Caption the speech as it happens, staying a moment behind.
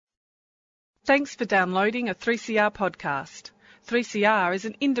Thanks for downloading a 3CR podcast. 3CR is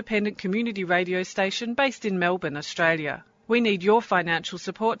an independent community radio station based in Melbourne, Australia. We need your financial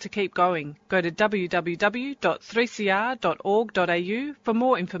support to keep going. Go to www.3cr.org.au for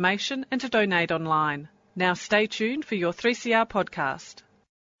more information and to donate online. Now stay tuned for your 3CR podcast.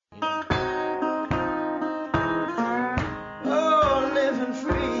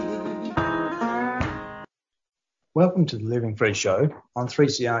 Welcome to the Living Free Show on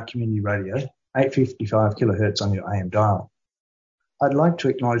 3CR Community Radio, 855 kilohertz on your AM dial. I'd like to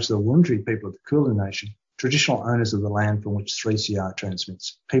acknowledge the Wurundjeri people of the Kulin Nation, traditional owners of the land from which 3CR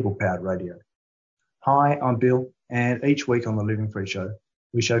transmits people-powered radio. Hi, I'm Bill, and each week on the Living Free Show,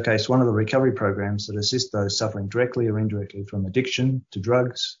 we showcase one of the recovery programs that assist those suffering directly or indirectly from addiction to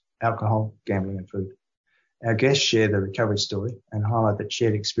drugs, alcohol, gambling and food. Our guests share their recovery story and highlight that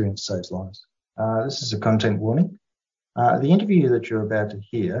shared experience saves lives. This is a content warning. The interview that you're about to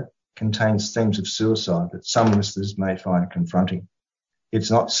hear contains themes of suicide that some listeners may find confronting.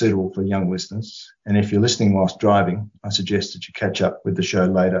 It's not suitable for young listeners, and if you're listening whilst driving, I suggest that you catch up with the show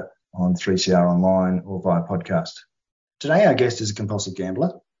later on 3CR Online or via podcast. Today our guest is a compulsive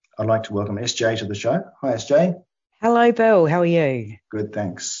gambler. I'd like to welcome SJ to the show. Hi SJ. Hello Bill, how are you? Good,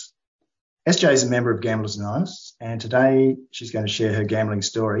 thanks. SJ is a member of Gamblers Anonymous, and today she's going to share her gambling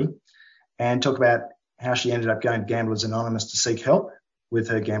story and talk about how she ended up going to Gamblers Anonymous to seek help with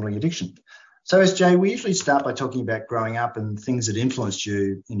her gambling addiction. So, SJ, we usually start by talking about growing up and things that influenced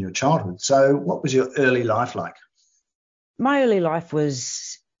you in your childhood. So what was your early life like? My early life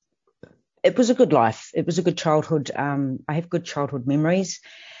was a good life. It was a good childhood. I have good childhood memories.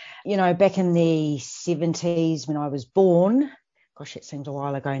 You know, back in the 70s when I was born, gosh, it seems a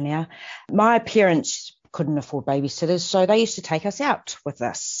while ago now, my parents couldn't afford babysitters, so they used to take us out with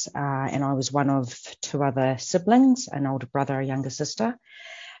us. And I was one of two other siblings, an older brother, a younger sister.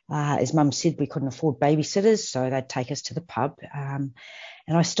 As Mum said, we couldn't afford babysitters, so they'd take us to the pub. And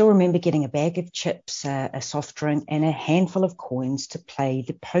I still remember getting a bag of chips, a soft drink, and a handful of coins to play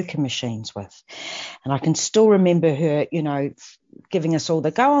the poker machines with. And I can still remember her, you know, giving us all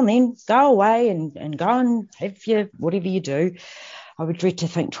the go on then, go away and go and have your whatever you do. I would dread to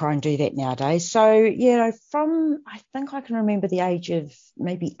try and do that nowadays. So, you know, I think I can remember the age of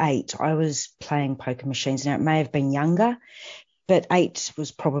maybe 8, I was playing poker machines. Now, it may have been younger, but 8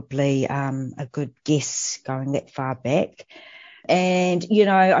 was probably a good guess going that far back. And, you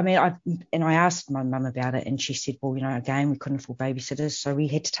know, I mean, I asked my mum about it and she said, well, you know, again, we couldn't afford babysitters, so we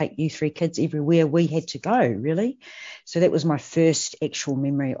had to take you 3 kids everywhere we had to go, really. So that was my first actual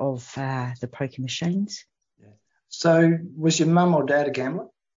memory of the poker machines. So was your mum or dad a gambler?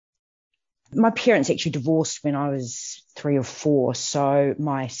 My parents actually divorced when I was 3 or 4. So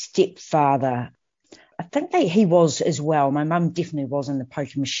my stepfather, I think he was as well. My mum definitely was in the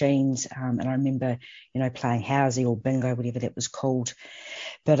poker machines. And I remember, you know, playing housey or bingo, whatever that was called.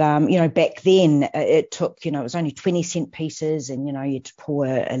 But, you know, back then it took, you know, it was only 20-cent pieces and, you know, you had to pull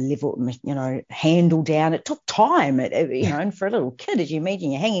a level, you know, handle down. It took time, you know, and for a little kid, as you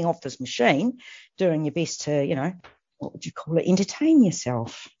imagine, you're hanging off this machine, doing your best to, you know, what would you call it, entertain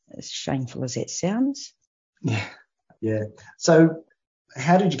yourself, as shameful as that sounds. Yeah. So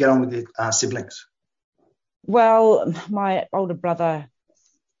how did you get on with your siblings? Well, my older brother,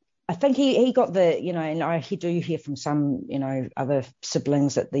 I think he got the, you know, and I do hear from some, you know, other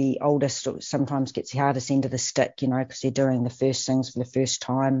siblings that the oldest sometimes gets the hardest end of the stick, you know, because they're doing the first things for the first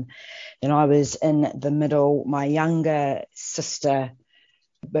time. And I was in the middle. My younger sister,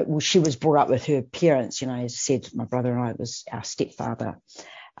 but she was brought up with her parents, you know, as I said, my brother and I, it was our stepfather.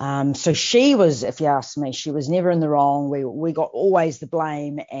 So she was, if you ask me, she was never in the wrong. We got always the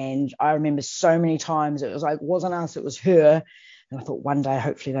blame. And I remember so many times it was like, it wasn't us, it was her. And I thought one day,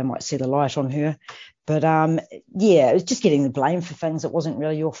 hopefully they might set a light on her. But yeah, it was just getting the blame for things that wasn't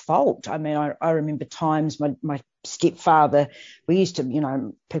really your fault. I mean, I remember times my stepfather, we used to, you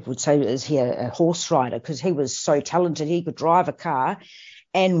know, people would say, is he a horse rider? Because he was so talented, he could drive a car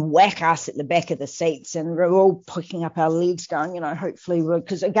and whack us at the back of the seats, and we're all picking up our legs going, you know, hopefully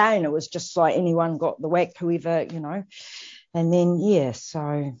because again, it was just like anyone got the whack, whoever, you know, and then, yeah,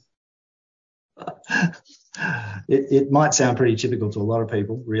 so. It might sound pretty typical to a lot of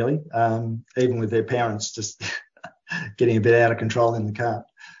people, really, even with their parents just getting a bit out of control in the car.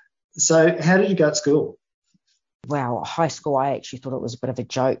 So how did you go at school? Well, high school, I actually thought it was a bit of a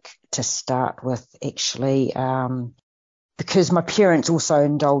joke to start with, actually, because my parents also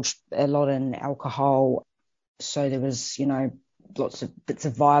indulged a lot in alcohol. So there was, you know, lots of bits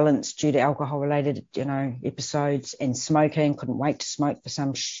of violence due to alcohol-related, episodes, and smoking. Couldn't wait to smoke for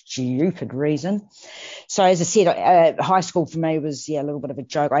some stupid reason. So as I said, high school for me was, a little bit of a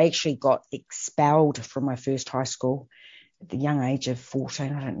joke. I actually got expelled from my first high school at the young age of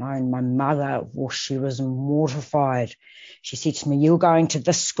 14, I don't know. And my mother, she was mortified. She said to me, "You're going to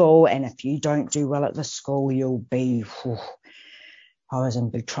this school, and if you don't do well at this school, you'll be..." I was in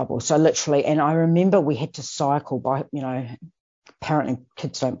big trouble. So literally, and I remember we had to cycle by, apparently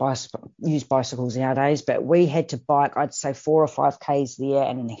kids don't use bicycles nowadays, but we had to bike, I'd say 4 or 5 Ks there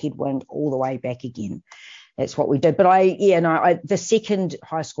and in a headwind all the way back again. That's what we did. But the second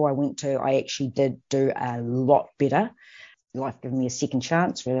high school I went to, I actually did do a lot better. Life gave me a second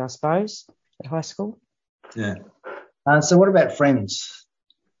chance, really, I suppose, at high school. Yeah. So what about friends?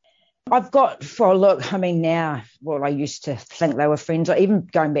 I've got, now, I used to think they were friends, or even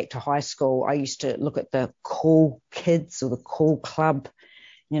going back to high school, I used to look at the cool kids or the cool club,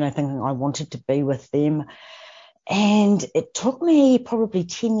 thinking I wanted to be with them. And it took me probably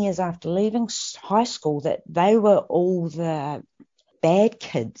 10 years after leaving high school that they were all the bad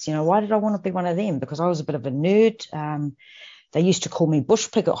kids. Why did I want to be one of them? Because I was a bit of a nerd. They used to call me bush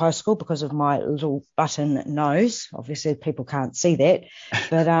pig at high school because of my little button nose. Obviously, people can't see that.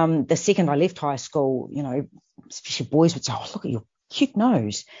 But the second I left high school, especially boys would say, "Oh, look at your cute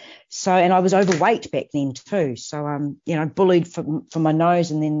nose." So, and I was overweight back then too. So, bullied for my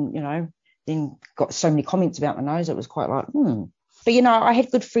nose, and then got so many comments about my nose. It was quite like, But, I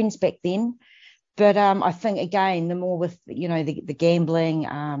had good friends back then. But I think, again, the more with, the gambling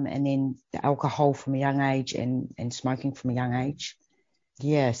and then the alcohol from a young age and smoking from a young age.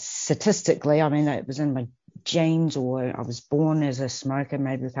 Yeah, statistically, it was in my genes, or I was born as a smoker,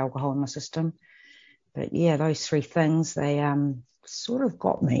 maybe with alcohol in my system. But, yeah, those 3 things, they sort of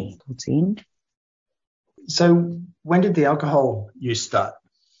got me towards the end. So when did the alcohol use start?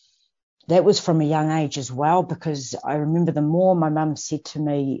 That was from a young age as well, because I remember the more my mum said to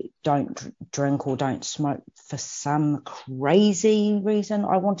me, "Don't drink or don't smoke," for some crazy reason,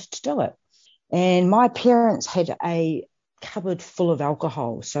 I wanted to do it. And my parents had a cupboard full of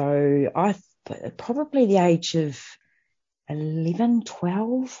alcohol. So I probably the age of 11,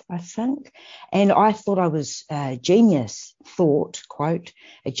 12, I think. And I thought I was a genius, quote,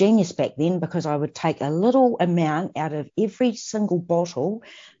 a genius back then, because I would take a little amount out of every single bottle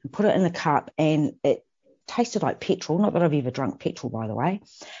and put it in the cup, and it tasted like petrol. Not that I've ever drunk petrol, by the way.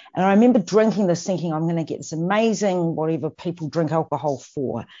 And I remember drinking this thinking I'm going to get this amazing whatever people drink alcohol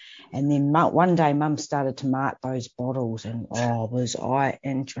for. And then one day Mum started to mark those bottles, and was I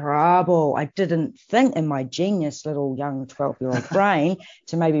in trouble. I didn't think in my genius little young 12-year-old brain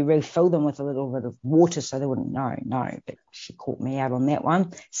to maybe refill them with a little bit of water so they wouldn't know. No, but she caught me out on that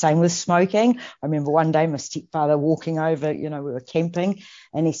one. Same with smoking. I remember one day my stepfather walking over, we were camping,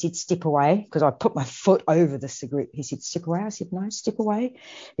 and he said, "Step away," because I put my foot over the cigarette. He said, "Step away." I said, "No, step away."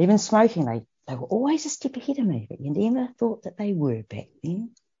 Even smoking, they were always a step ahead of me, but you never thought that they were back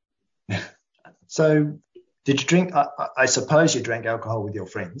then. So did you drink? I suppose you drank alcohol with your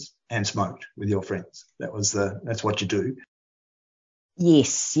friends and smoked with your friends. That's what you do.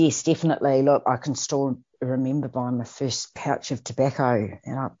 Yes, definitely. Look, I can still remember buying my first pouch of tobacco,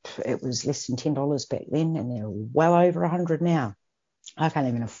 and it was less than $10 back then, and they're well over 100 now. I can't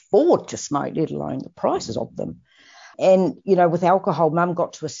even afford to smoke, let alone the prices of them. And, with alcohol, Mum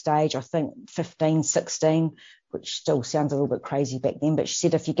got to a stage, I think 15, 16, which still sounds a little bit crazy back then, but she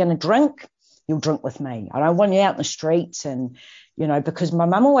said, "If you're going to drink, you'll drink with me. I don't want you out in the streets." And, because my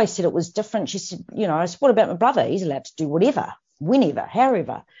mum always said it was different. She said, I said, "What about my brother? He's allowed to do whatever, whenever,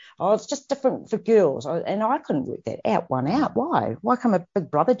 however." "Oh, it's just different for girls." And I couldn't work that out. Why? Why can't my big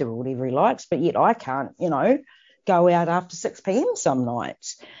brother do whatever he likes, but yet I can't, go out after 6 p.m. some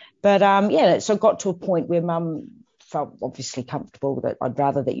nights? But, so it got to a point where Mum felt obviously comfortable that I'd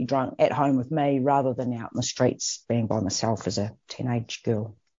rather that you drank at home with me rather than out in the streets being by myself as a teenage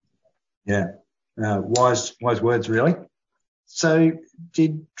girl. Yeah, wise words, really. So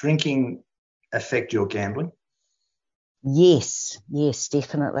did drinking affect your gambling? Yes,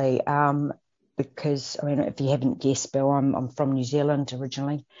 definitely. Because, if you haven't guessed, Bill, I'm from New Zealand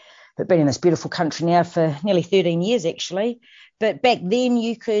originally, but been in this beautiful country now for nearly 13 years, actually. But back then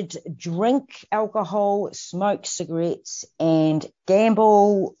you could drink alcohol, smoke cigarettes, and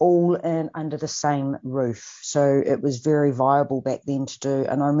gamble all under the same roof. So it was very viable back then to do.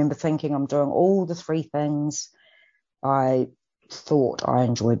 And I remember thinking, I'm doing all the 3 things I thought I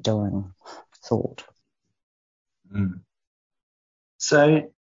enjoyed doing. So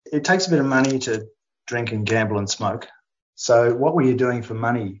it takes a bit of money to drink and gamble and smoke. So what were you doing for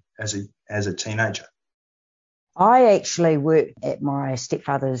money as a teenager? I actually worked at my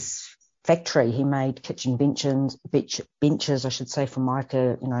stepfather's factory. He made kitchen benches, I should say, for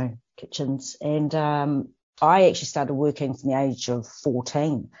mica, kitchens. And I actually started working from the age of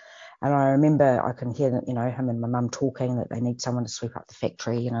 14. And I remember I can hear that, him and my mum talking that they need someone to sweep up the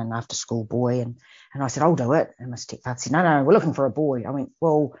factory, an after school boy. And I said, I'll do it. And my stepfather said, no, we're looking for a boy. I went,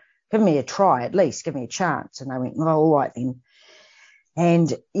 well, give me a try at least, give me a chance. And they went, well, all right then.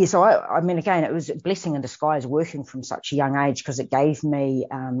 And yeah, so I mean, again, it was a blessing in disguise working from such a young age because it gave me,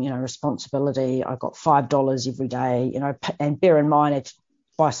 responsibility. I got $5 every day, and bear in mind, it's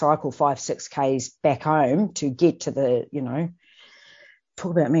bicycle 5-6 Ks back home to get to the,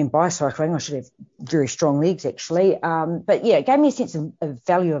 talk about me and bicycling. I should have very strong legs actually. But yeah, it gave me a sense of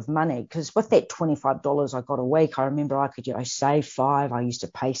value of money because with that $25 I got a week, I remember I could, save $5. I used to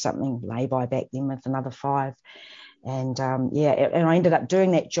pay something, lay-by back then with another $5. And and I ended up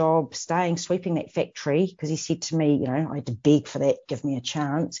doing that job, sweeping that factory because he said to me, I had to beg for that, give me a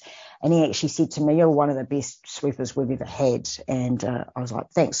chance. And he actually said to me, you're one of the best sweepers we've ever had. And I was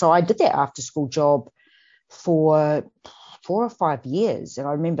like, thanks. So I did that after school job for 4 or 5 years. And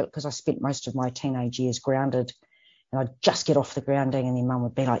I remember because I spent most of my teenage years grounded and I'd just get off the grounding and then mum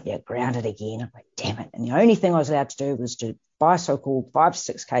would be like, yeah, grounded again. I'm like, damn it. And the only thing I was allowed to do was to bicycle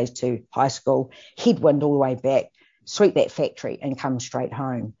 5-6 Ks to high school, headwind all the way back, sweep that factory and come straight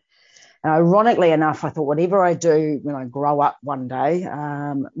home. And ironically enough, I thought whatever I do when I grow up one day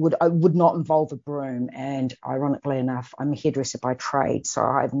would not involve a broom. And ironically enough, I'm a hairdresser by trade. So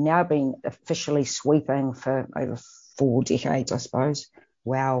I've now been officially sweeping for over 4 decades, I suppose.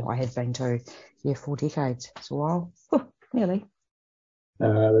 Wow, I have been too. Yeah, 4 decades. It's a while. Nearly.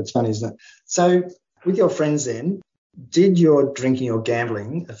 That's funny, isn't it? So with your friends then, did your drinking or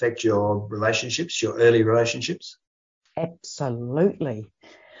gambling affect your relationships, your early relationships? Absolutely.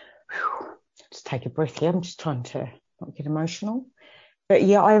 Whew. Just take a breath here. I'm just trying to not get emotional. But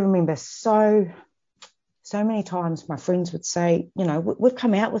yeah, I remember so many times my friends would say, we've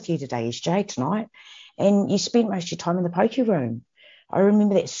come out with you today, SJ, tonight, and you spent most of your time in the poker room. I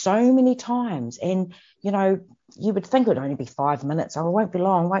remember that so many times. And, you would think it would only be 5 minutes. Oh, it won't be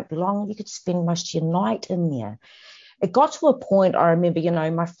long. You could spend most of your night in there. It got to a point, I remember,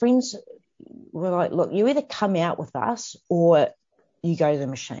 my friends were like, look, you either come out with us or you go to the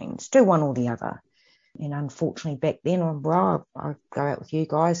machines. Do one or the other. And unfortunately, back then, I'd go out with you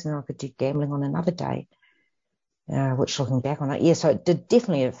guys and I could do gambling on another day, which looking back on it, yeah, so it did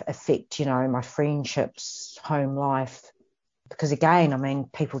definitely affect, my friendships, home life. Because again, I mean,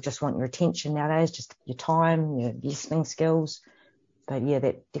 people just want your attention nowadays, just your time, your listening skills. But yeah,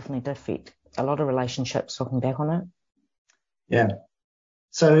 that definitely did affect a lot of relationships looking back on it. Yeah.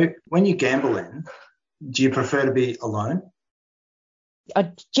 So when you gamble then, do you prefer to be alone?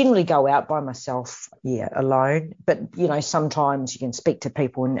 I generally go out by myself, alone. But, sometimes you can speak to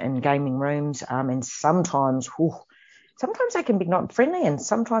people in gaming rooms and sometimes they can be not friendly and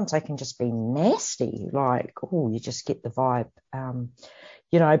sometimes they can just be nasty. Like, you just get the vibe,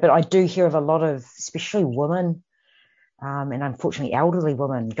 but I do hear of a lot of, especially women, and unfortunately elderly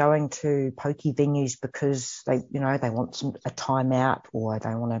women going to pokey venues because they want a time out or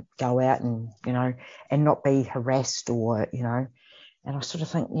they want to go out and, and not be harassed or, and I sort of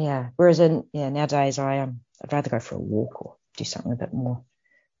think, whereas nowadays I'd rather go for a walk or do something a bit more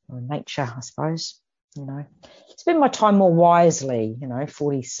nature, I suppose, Spend my time more wisely,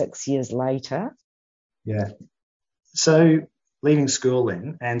 46 years later. Yeah. So leaving school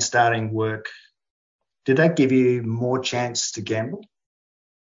then and starting work, did that give you more chance to gamble?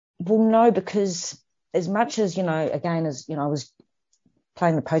 Well, no, because as much as, again, as, I was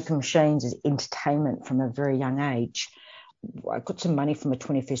playing the poker machines as entertainment from a very young age, I got some money for my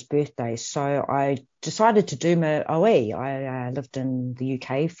 21st birthday. So I decided to do my OE. I lived in the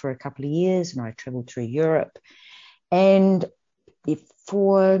UK for a couple of years and I travelled through Europe. And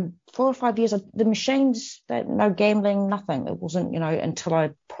for 4 or 5 years, the machines, no gambling, nothing. It wasn't, until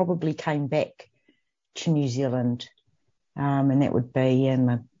I probably came back to New Zealand. And that would be in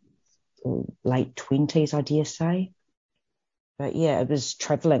my late 20s, I dare say. But yeah, it was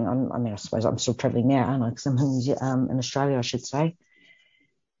travelling. I suppose I'm still travelling now, aren't I? Because I'm in Australia, I should say.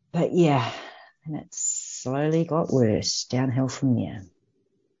 But yeah, and it slowly got worse, downhill from there.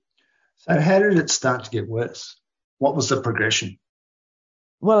 So how did it start to get worse? What was the progression?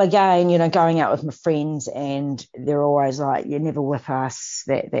 Well, again, going out with my friends and they're always like, you're never with us.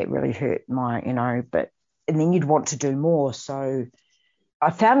 That really hurt and then you'd want to do more. So I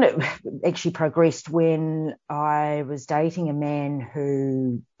found it actually progressed when I was dating a man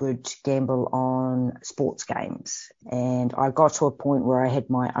who would gamble on sports games. And I got to a point where I had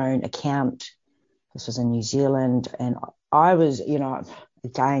my own account This was in New Zealand, and I was,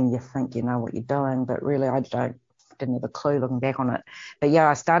 again, you think you know what you're doing, but really I didn't have a clue looking back on it. But yeah,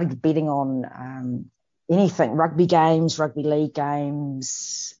 I started betting on anything, rugby games, rugby league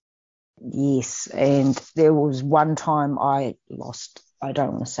games. Yes, and there was one time I lost, I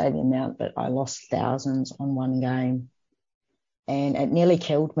don't want to say the amount, but I lost thousands on one game. And it nearly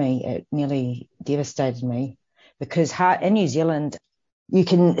killed me. It nearly devastated me because in New Zealand, you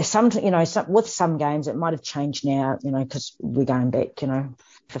can, with some games, it might have changed now, because we're going back,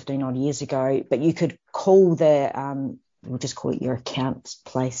 15 odd years ago, but you could call we'll just call it your account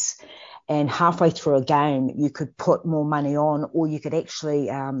place. And halfway through a game, you could put more money on, or you could actually,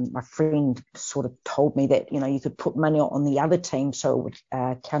 my friend sort of told me that, you could put money on the other team so it would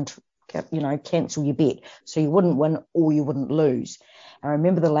cancel your bet. So you wouldn't win or you wouldn't lose. I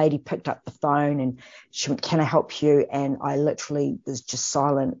remember the lady picked up the phone and she went, "Can I help you?" And I literally was just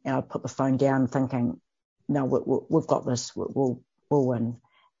silent, and I put the phone down thinking, no, we've got this, we'll win.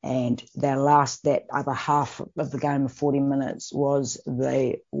 And that other half of the game of 40 minutes was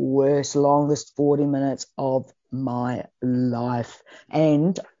the longest 40 minutes of my life.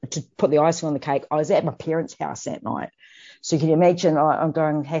 And to put the icing on the cake, I was at my parents' house that night. So you can imagine I'm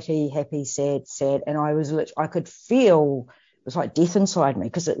going happy, happy, sad, sad. And I could feel it was like death inside me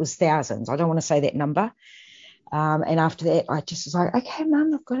because it was thousands. I don't want to say that number. And after that, I just was like, okay,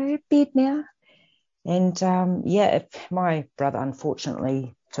 Mum, I've got to go to bed now. And my brother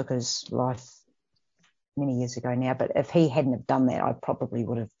unfortunately took his life many years ago now, but if he hadn't have done that, I probably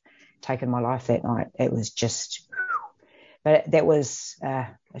would have taken my life that night. It was just, but that was a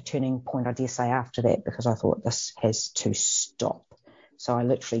turning point, I dare say, after that, because I thought this has to stop. So I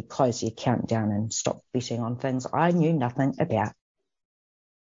literally closed the account down and stopped betting on things I knew nothing about.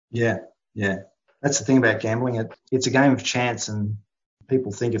 Yeah. That's the thing about gambling. It's a game of chance, and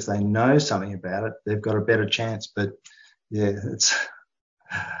people think if they know something about it, they've got a better chance. But yeah,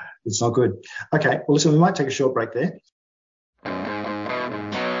 it's not good. Okay, well, listen, we might take a short break there.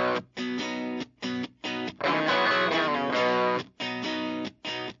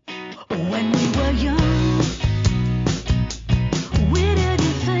 When we were young, we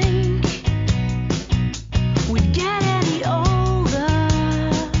didn't think we'd get any older.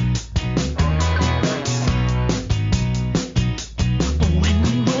 When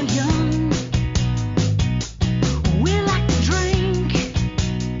we were young, we liked to drink,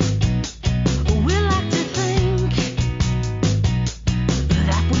 we liked to think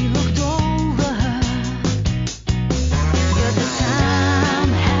that we looked older. But the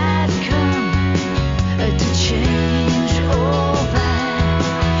time had come to change all that.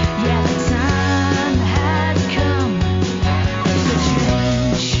 Yeah, the time had come to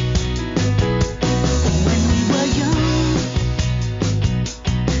change. When we were young,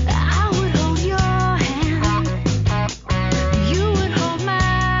 I would hold your hand, you would hold my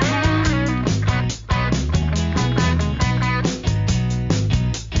hand.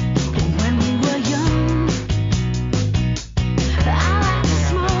 When we were young, I like to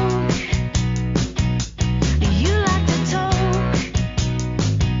smoke, you like to talk.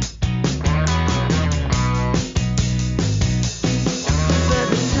 But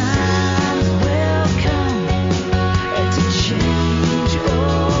the times will come to change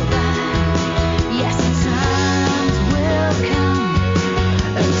all that. Yes, the times will come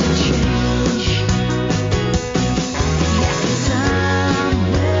to change. Yes, the time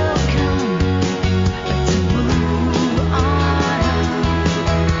will come to move on and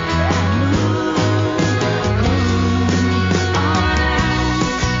move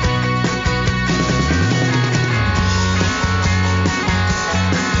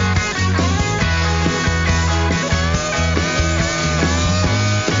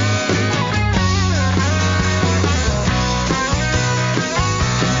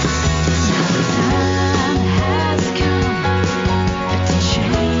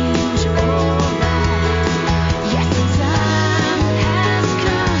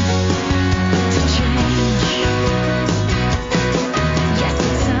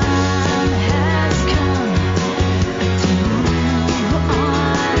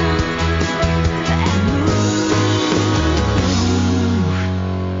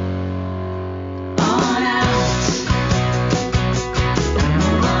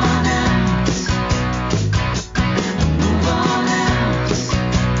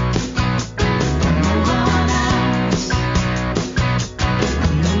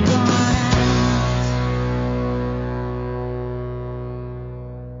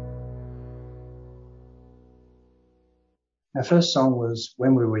Our first song was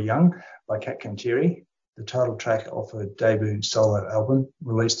When We Were Young by Kat Kantiri, the title track off her debut solo album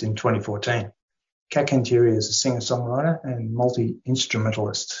released in 2014. Kat Canteri is a singer-songwriter and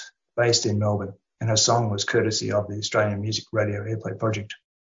multi-instrumentalist based in Melbourne, and her song was courtesy of the Australian Music Radio Airplay Project.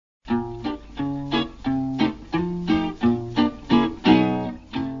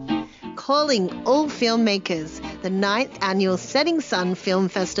 Calling all filmmakers, the 9th Annual Setting Sun Film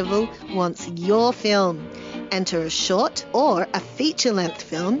Festival wants your film. Enter a short or a feature-length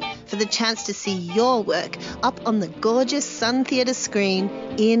film for the chance to see your work up on the gorgeous Sun Theatre screen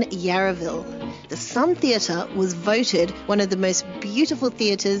in Yarraville. The Sun Theatre was voted one of the most beautiful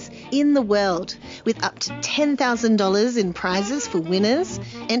theatres in the world, with up to $10,000 in prizes for winners.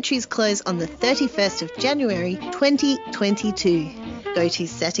 Entries close on the 31st of January 2022. Go to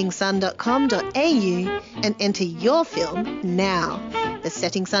settingsun.com.au and enter your film now. The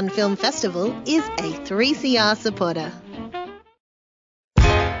Setting Sun Film Festival is a 3CR supporter.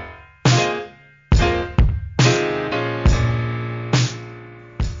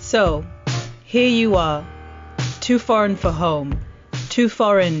 So, here you are, too foreign for home, too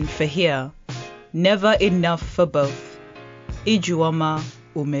foreign for here, never enough for both. Ijuoma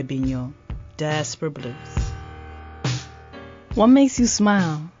Umebinyo, Diaspora Blues. What makes you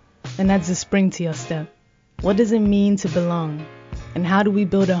smile and adds a spring to your step? What does it mean to belong? And how do we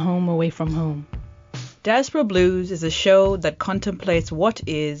build a home away from home? Diaspora Blues is a show that contemplates what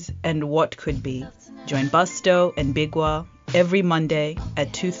is and what could be. Join Busto and Bigwa every Monday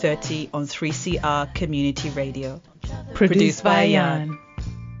at 2:30 on 3CR Community Radio. Produced by Jan.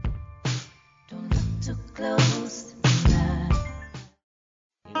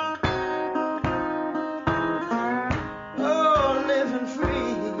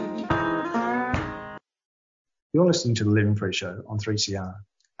 You're listening to the Living Free Show on 3CR,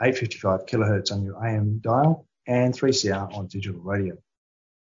 855 kilohertz on your AM dial and 3CR on digital radio.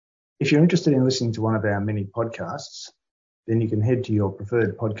 If you're interested in listening to one of our many podcasts, then you can head to your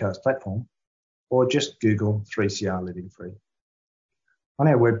preferred podcast platform or just Google 3CR Living Free. On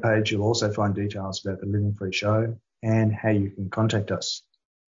our webpage, you'll also find details about the Living Free Show and how you can contact us.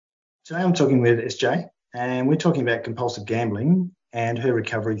 Today I'm talking with SJ, and we're talking about compulsive gambling and her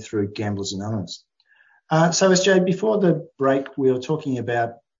recovery through Gamblers Anonymous. So SJ, before the break, we were talking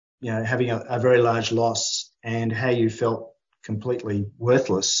about, having a very large loss and how you felt completely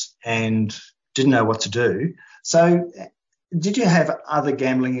worthless and didn't know what to do. So did you have other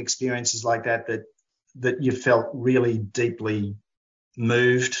gambling experiences like that you felt really deeply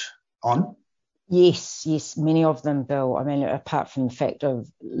moved on? Yes, many of them, Bill. I mean, apart from the fact of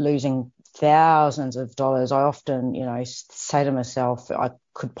losing thousands of dollars, I often, say to myself, I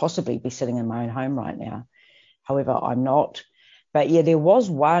could possibly be sitting in my own home right now. However, I'm not. But yeah, there was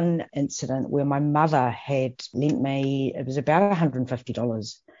one incident where my mother had lent me, it was about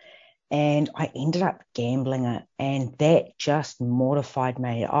 $150, and I ended up gambling it, and that just mortified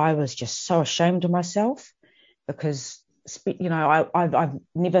me. I was just so ashamed of myself because, I've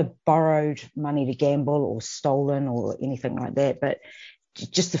never borrowed money to gamble or stolen or anything like that, but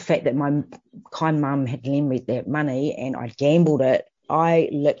just the fact that my kind mum had lent me that money and I gambled it, I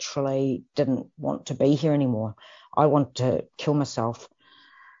literally didn't want to be here anymore. I wanted to kill myself.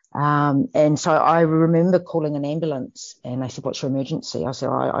 And so I remember calling an ambulance and they said, "What's your emergency?" I said,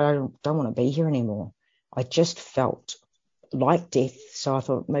 I don't want to be here anymore. I just felt like death. So I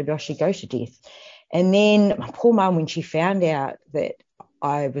thought maybe I should go to death. And then my poor mum, when she found out that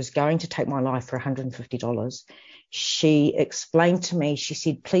I was going to take my life for $150, she explained to me, she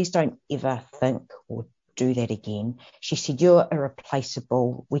said, "Please don't ever think or do that again." She said, "You're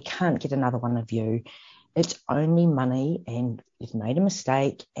irreplaceable. We can't get another one of you. It's only money and you've made a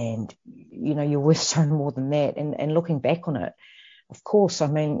mistake and, you're worth so more than that." And looking back on it, of course, I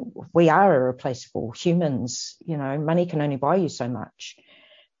mean, we are irreplaceable humans. Money can only buy you so much.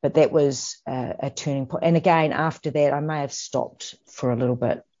 But that was a turning point. And again, after that, I may have stopped for a little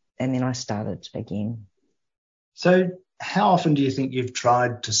bit and then I started again. So how often do you think you've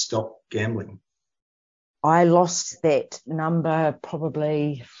tried to stop gambling? I lost that number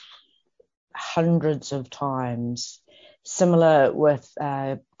probably hundreds of times. Similar with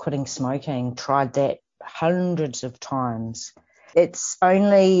quitting smoking, tried that hundreds of times. It's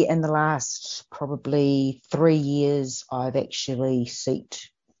only in the last probably 3 years I've actually sought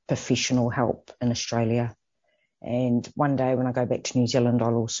professional help in Australia. And one day when I go back to New Zealand,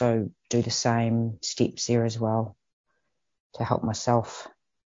 I'll also do the same steps there as well to help myself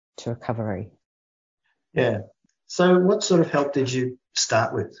to recovery. Yeah. So what sort of help did you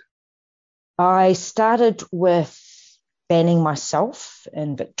start with? I started with banning myself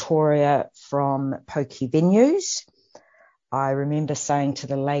in Victoria from pokie venues. I remember saying to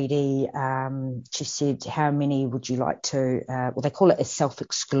the lady, she said, how many would you like to, well, they call it a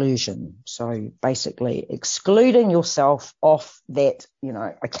self-exclusion. So basically excluding yourself off that,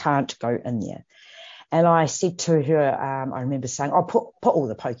 I can't go in there. And I said to her, I remember saying, I'll put all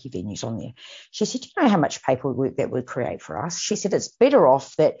the pokey venues on there. She said, do you know how much paperwork that would create for us? She said, it's better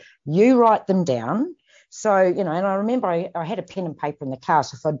off that you write them down. So, and I remember I had a pen and paper in the car.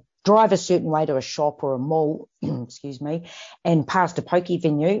 So if I drive a certain way to a shop or a mall, excuse me, and past a pokey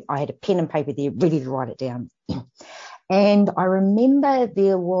venue, I had a pen and paper there ready to write it down. And I remember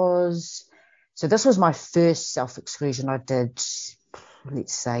so this was my first self-exclusion I did,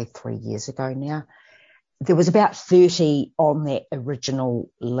 let's say 3 years ago now. There was about 30 on that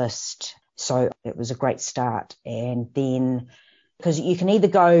original list. So it was a great start. And then, because you can either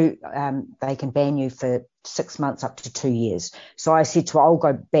go, they can ban you for 6 months up to 2 years. So I said to her, I'll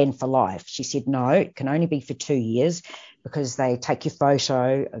go ban for life. She said, no, it can only be for 2 years because they take your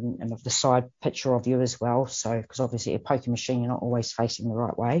photo and of the side picture of you as well. So, because obviously a poker machine, you're not always facing the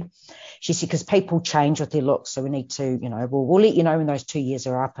right way. She said, because people change with their looks. So we need to, we'll let you know when those 2 years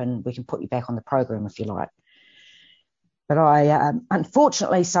are up and we can put you back on the program if you like. But I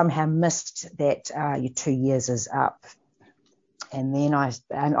unfortunately somehow missed that your 2 years is up. And then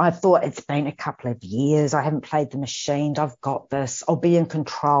I thought, it's been a couple of years. I haven't played the machines. I've got this. I'll be in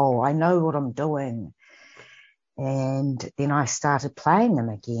control. I know what I'm doing. And then I started playing them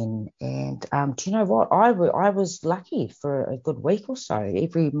again. And do you know what? I was lucky for a good week or so.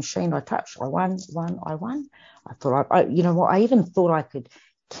 Every machine I touched, I won. I thought, I even thought I could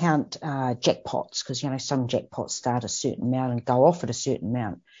count jackpots because, some jackpots start a certain amount and go off at a certain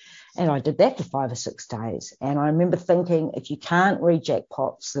amount. And I did that for 5 or 6 days. And I remember thinking, if you can't read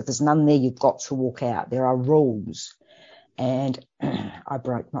jackpots, if there's none there, you've got to walk out. There are rules. And I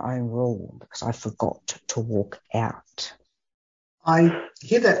broke my own rule because I forgot to walk out. I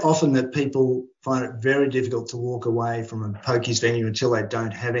hear that often, that people find it very difficult to walk away from a pokies venue until they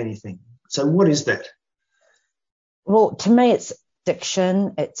don't have anything. So what is that? Well, to me, it's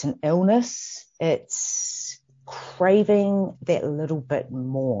addiction. It's an illness. It's craving that little bit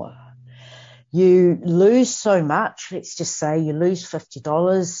more. You lose so much. Let's just say you lose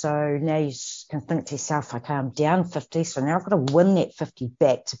 $50. So now you can think to yourself, okay, I'm down 50. So now I've got to win that 50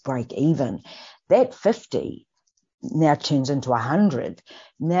 back to break even. That 50 now turns into 100.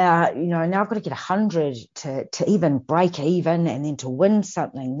 Now, now I've got to get 100 to even break even and then to win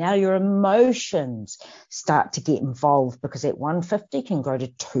something. Now your emotions start to get involved because that 150 can go to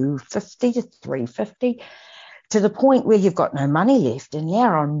 250 to 350. To the point where you've got no money left. And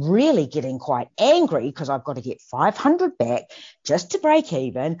now I'm really getting quite angry because I've got to get 500 back just to break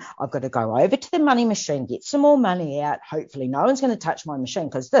even. I've got to go over to the money machine, get some more money out. Hopefully no one's going to touch my machine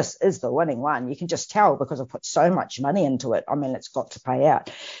because this is the winning one. You can just tell because I've put so much money into it. I mean, it's got to pay out.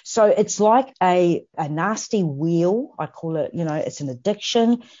 So it's like a nasty wheel. I call it, it's an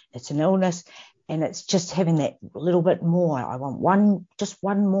addiction. It's an illness. And it's just having that little bit more. I want just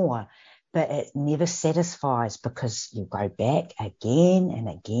one more. But it never satisfies because you go back again and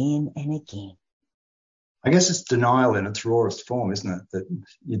again and again. I guess it's denial in its rawest form, isn't it? That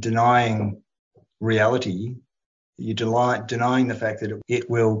you're denying reality, you're denying the fact that it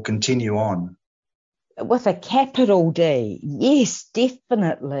will continue on. With a capital D, yes,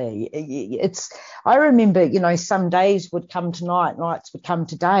 definitely. I remember, some days would come tonight, nights would come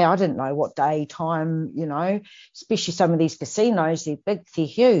today. I didn't know what day, time, especially some of these casinos, they're big, they're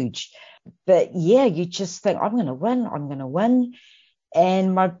huge. But yeah, you just think, I'm going to win.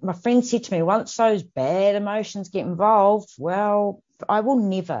 And my friend said to me, once those bad emotions get involved, well, I will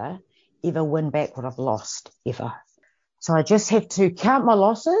never, ever win back what I've lost, ever. So I just have to count my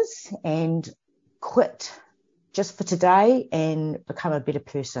losses and quit just for today and become a better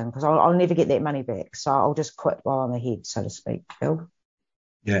person because I'll never get that money back. So I'll just quit while I'm ahead, so to speak, Phil.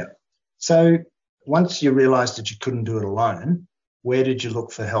 Yeah. So once you realised that you couldn't do it alone, where did you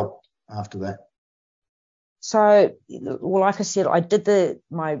look for help after that? So, well, like I said, I did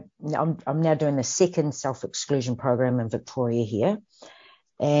I'm now doing the second self-exclusion program in Victoria here.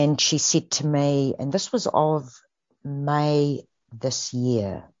 And she said to me, and this was of May this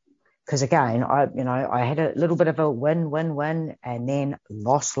year, because again, I had a little bit of a win, and then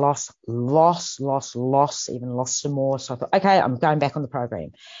loss, even lost some more. So I thought, okay, I'm going back on the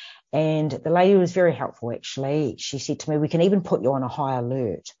program. And the lady was very helpful, actually. She said to me, we can even put you on a high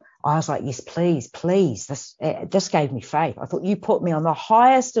alert. I was like, yes, please. This gave me faith. I thought, you put me on the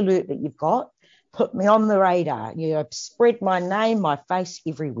highest alert that you've got, put me on the radar. You spread my name, my face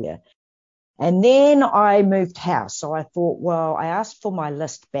everywhere. And then I moved house. So I thought, well, I asked for my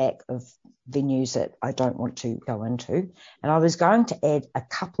list back of venues that I don't want to go into. And I was going to add a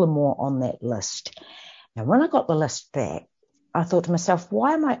couple of more on that list. Now, when I got the list back, I thought to myself,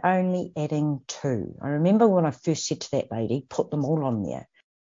 why am I only adding 2? I remember when I first said to that lady, put them all on there.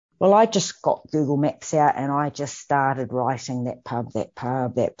 Well, I just got Google Maps out and I just started writing that pub.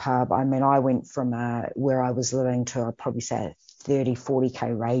 I mean, I went from where I was living to, I'd probably say, a 30,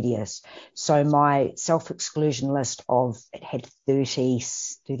 40K radius. So my self-exclusion list it had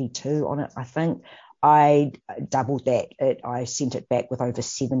 32 on it, I think. I doubled that. I sent it back with over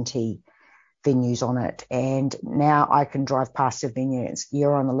 70 venues on it. And now I can drive past the venues.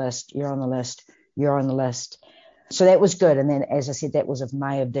 You're on the list, you're on the list, you're on the list. So that was good. And then, as I said, that was of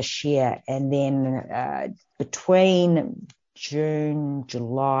May of this year. And then between June,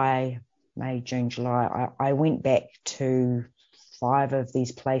 July, I went back to 5 of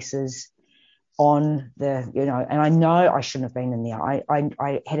these places on the, and I know I shouldn't have been in there.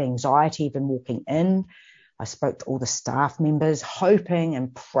 I had anxiety even walking in. I spoke to all the staff members, hoping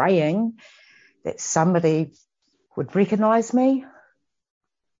and praying that somebody would recognize me.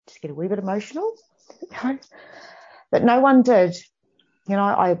 Just get a wee bit emotional. But no one did.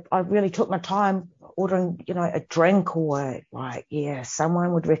 I really took my time ordering, a drink or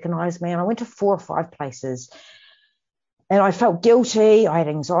someone would recognize me. And I went to 4 or 5 places and I felt guilty. I had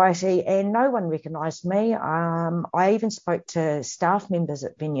anxiety and no one recognized me. I even spoke to staff members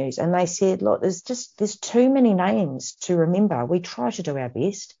at venues and they said, look, there's too many names to remember. We try to do our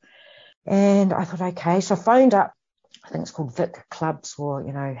best. And I thought, okay. So I phoned up, I think it's called Vic Clubs or,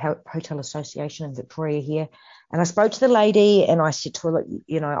 Hotel Association in Victoria here. And I spoke to the lady and I said to her, look,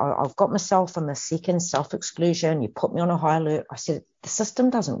 I've got myself on the second self-exclusion. You put me on a high alert. I said, the system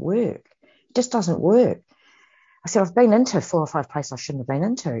doesn't work. It just doesn't work. I said, I've been into 4 or 5 places I shouldn't have been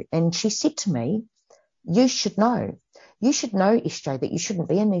into. And she said to me, you should know. You should know, SJ, that you shouldn't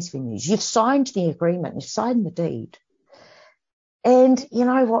be in these venues. You've signed the agreement. You've signed the deed. And you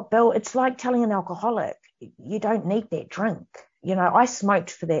know what, Bill? It's like telling an alcoholic, you don't need that drink. I smoked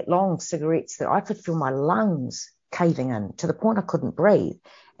for that long cigarettes that I could feel my lungs caving in to the point I couldn't breathe.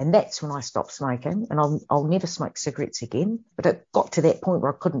 And that's when I stopped smoking. And I'll never smoke cigarettes again. But it got to that point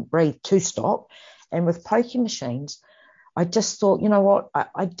where I couldn't breathe to stop. And with poker machines, I just thought, you know what?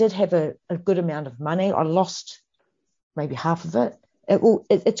 I did have a good amount of money. I lost maybe half of it.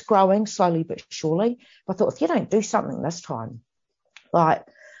 It's growing slowly but surely. But I thought, if you don't do something this time, like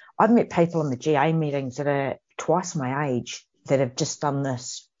I've met people in the GA meetings that are twice my age that have just done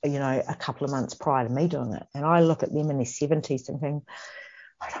this, a couple of months prior to me doing it. And I look at them in their 70s thinking,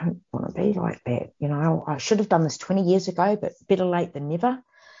 I don't want to be like that. I should have done this 20 years ago, but better late than never.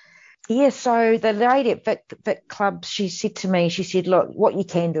 Yeah, so the lady at Vic Club, she said to me, look, what you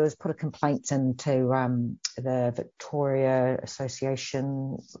can do is put a complaint into the Victoria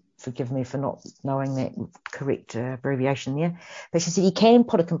Association. Forgive me for not knowing that correct abbreviation there. But she said, you can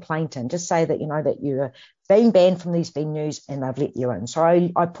put a complaint in. Just say that, that you're being banned from these venues and they've let you in. So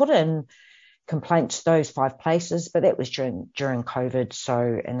I put in complaints to those 5 places, but that was during COVID.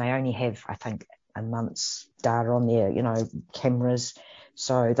 So, and they only have, I think, a month's data on their, cameras.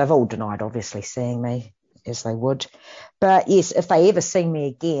 So they've all denied, obviously, seeing me, as they would. But yes, if they ever see me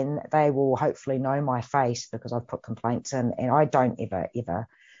again, they will hopefully know my face because I've put complaints in. And I don't ever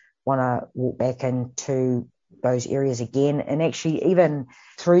want to walk back into those areas again. And actually, even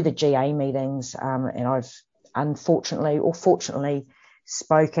through the GA meetings, and I've unfortunately or fortunately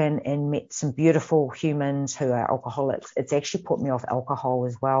spoken and met some beautiful humans who are alcoholics. It's actually put me off alcohol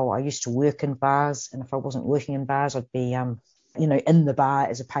as well. I used to work in bars, and if I wasn't working in bars, I'd be in the bar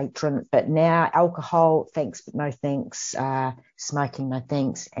as a patron. But now alcohol, thanks but no thanks, smoking, no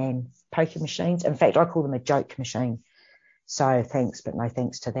thanks, and poker machines. In fact, I call them a joke machine. So thanks but no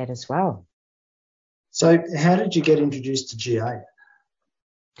thanks to that as well. So how did you get introduced to GA?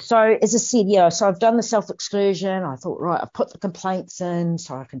 So as I said, so I've done the self-exclusion. I thought, right, I've put the complaints in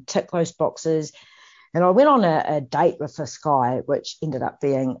so I can tick those boxes. And I went on a date with this guy, which ended up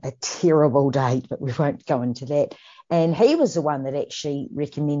being a terrible date, but we won't go into that. And he was the one that actually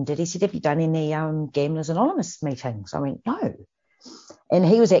recommended, he said, have you done any Gamblers Anonymous meetings? I went, no. And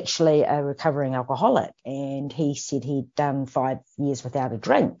he was actually a recovering alcoholic. And he said he'd done 5 years without a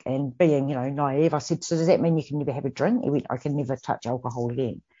drink. And being, naive, I said, so does that mean you can never have a drink? He went, I can never touch alcohol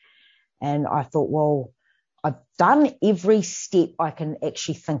again. And I thought, well, I've done every step I can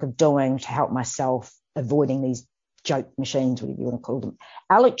actually think of doing to help myself avoiding these joke machines, whatever you want to call them.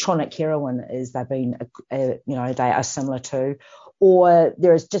 Electronic heroin they've been, they are similar to, or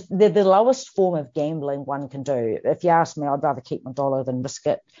there is just, the lowest form of gambling one can do. If you ask me, I'd rather keep my dollar than risk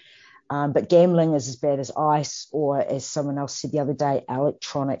it. But gambling is as bad as ice, or as someone else said the other day,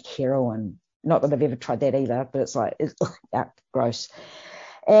 electronic heroin. Not that I've ever tried that either, but it's like, gross.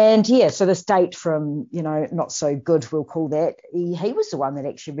 And yeah, so this date from, not so good, we'll call that, he was the one that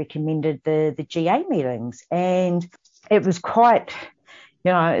actually recommended the GA meetings. And it was quite,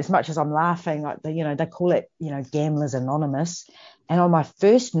 as much as I'm laughing, like, they call it, Gamblers Anonymous. And on my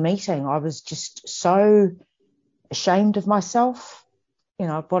first meeting, I was just so ashamed of myself,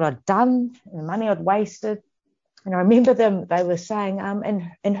 what I'd done, the money I'd wasted. And I remember they were saying,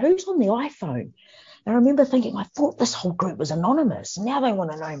 and who's on the iPhone? And I remember thinking, I thought this whole group was anonymous. Now they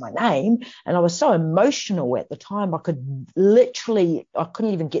want to know my name. And I was so emotional at the time. I couldn't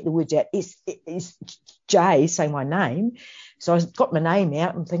even get the words out. It's Jay, say my name. So I got my name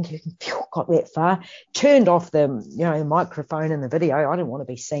out and thinking, got that far. Turned off the microphone and the video. I didn't want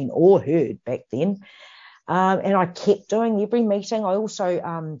to be seen or heard back then. And I kept doing every meeting. I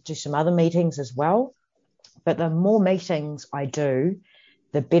also do some other meetings as well. But the more meetings I do,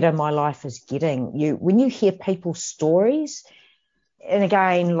 the better my life is getting. When you hear people's stories, and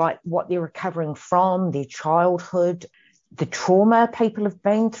again, like what they're recovering from, their childhood, the trauma people have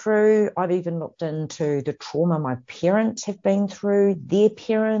been through. I've even looked into the trauma my parents have been through, their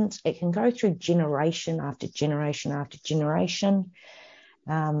parents. It can go through generation after generation after generation.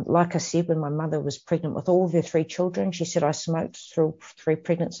 Like I said, when my mother was pregnant with all of her 3 children, she said I smoked through 3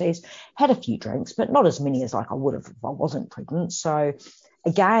 pregnancies, had a few drinks, but not as many as like I would have if I wasn't pregnant. So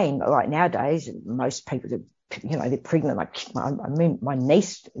again, like nowadays, most people, they're pregnant. Like my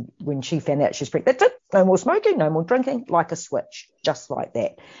niece, when she found out she was pregnant, that's it, no more smoking, no more drinking, like a switch, just like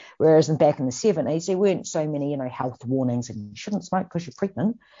that. Whereas back in the 70s, there weren't so many, health warnings and you shouldn't smoke because you're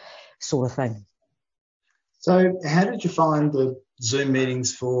pregnant, sort of thing. So how did you find the Zoom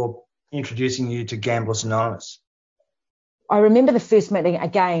meetings for introducing you to Gamblers Anonymous? I remember the first meeting,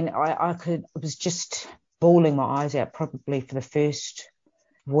 again, I was just bawling my eyes out probably for the first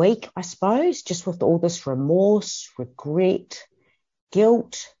week, I suppose, just with all this remorse, regret,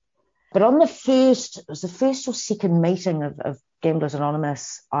 guilt. But on it was the first or second meeting of Gamblers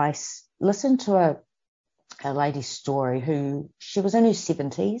Anonymous, I listened to a lady's story who, she was in her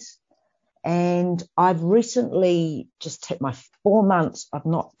 70s. And I've recently just hit my 4 months of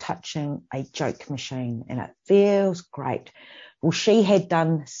not touching a joke machine, and it feels great. Well, she had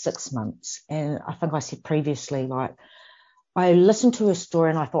done 6 months. And I think I said previously, like, I listened to her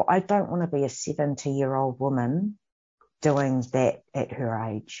story and I thought, I don't want to be a 70-year-old woman doing that at her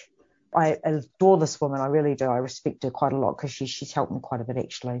age. I adore this woman. I really do. I respect her quite a lot because she's helped me quite a bit,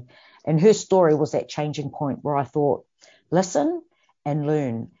 actually. And her story was that changing point where I thought, listen and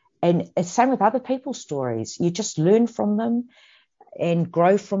learn. And it's same with other people's stories. You just learn from them and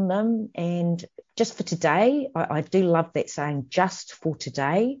grow from them. And just for today, I do love that saying, just for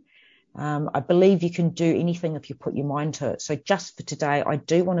today. I believe you can do anything if you put your mind to it. So just for today, I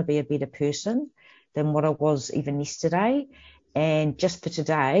do want to be a better person than what I was even yesterday. And just for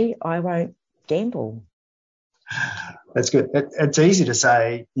today, I won't gamble. That's good. It's easy to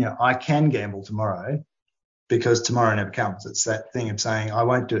say, I can gamble tomorrow, because tomorrow never comes. It's that thing of saying, I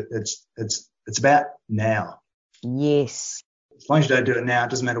won't do it. It's about now. Yes. As long as you don't do it now, it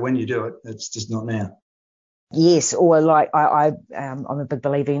doesn't matter when you do it. It's just not now. Yes. Or like I'm a big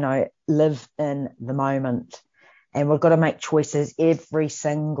believer, live in the moment. And we've got to make choices every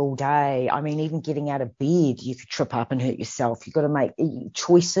single day. I mean, even getting out of bed, you could trip up and hurt yourself. You've got to make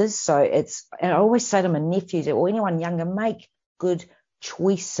choices. So and I always say to my nephews or anyone younger, make good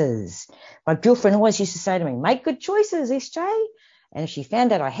choices. My girlfriend always used to say to me, make good choices, SJ. And if she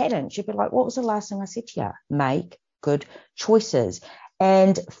found out I hadn't, she'd be like, what was the last thing I said to you? Make good choices.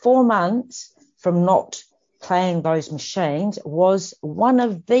 And 4 months from not playing those machines was one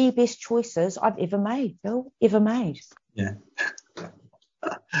of the best choices I've ever made, Bill, ever made. Yeah.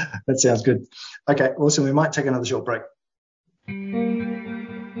 That sounds good. Okay, awesome. We might take another short break.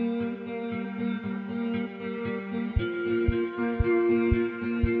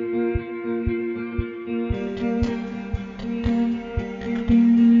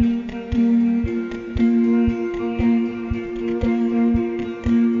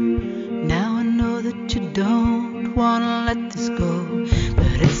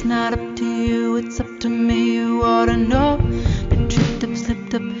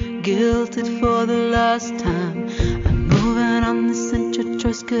 Guilted for the last time. I'm moving on this ain't your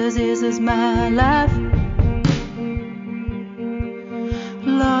choice, cause this is my life.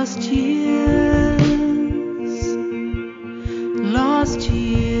 Lost years, lost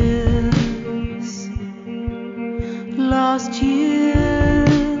years, lost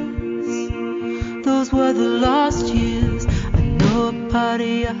years. Those were the lost years. I know a part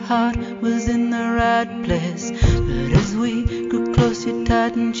body, your heart was in the right place. But as we grew close, you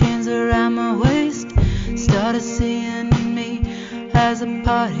tightened chains around my waist. Started seeing me as a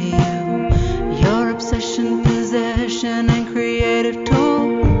part of you. Your obsession, possession, and creative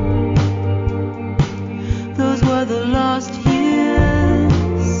tool. Those were the lost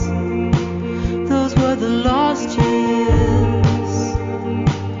years. Those were the lost years.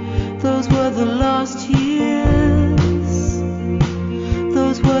 Those were the lost years.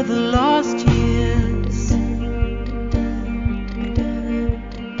 Those were the lost years.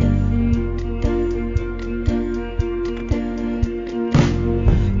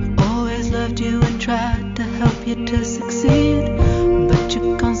 Always loved you and tried to help you to succeed, but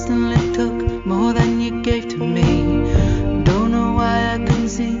you constantly took more than you gave to me. Don't know why I couldn't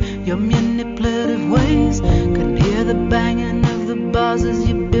see your manipulative ways. Couldn't hear the banging of the bars as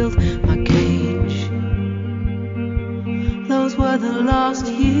you built my cage. Those were the lost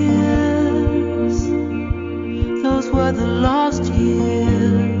years. Those were the lost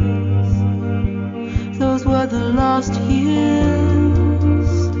years. Those were the lost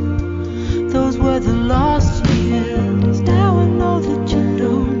years. Those were the lost years. Now I know that you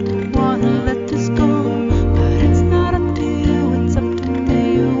don't wanna let this go, but it's not up to you, it's up to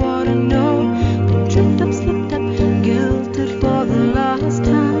me. You ought to know. Been tripped up, slipped up, guilted for the last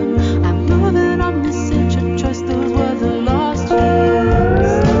time. I'm moving on, this ain't your choice. Those were the lost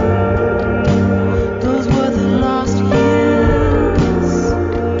years. Those were the lost years.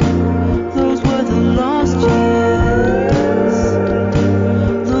 Those were the lost years.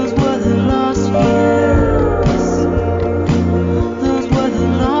 Those were the lost years.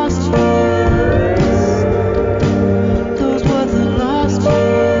 Those were the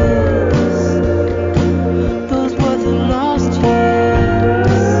lost years. Those were the lost years. Those were the lost years.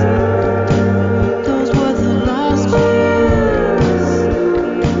 Those were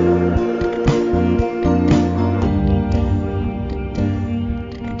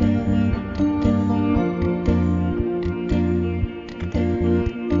the lost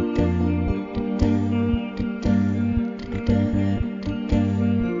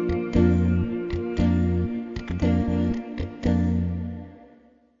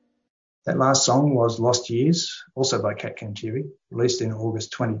That last song was Lost Years, also by Kat Kantiri, released in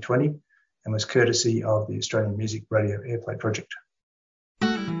August 2020 and was courtesy of the Australian Music Radio Airplay Project.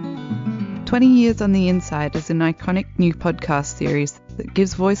 20 Years on the Inside is an iconic new podcast series that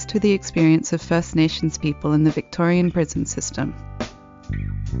gives voice to the experience of First Nations people in the Victorian prison system.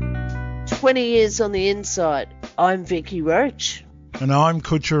 20 Years on the Inside. I'm Vicky Roach. And I'm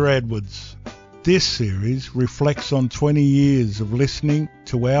Kutcher Edwards. This series reflects on 20 years of listening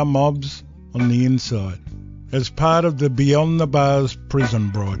to our mobs on the inside as part of the Beyond the Bars prison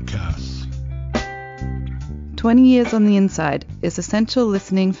broadcasts. 20 Years on the Inside is essential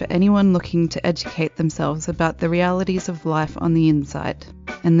listening for anyone looking to educate themselves about the realities of life on the inside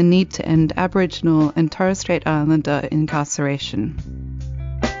and the need to end Aboriginal and Torres Strait Islander incarceration.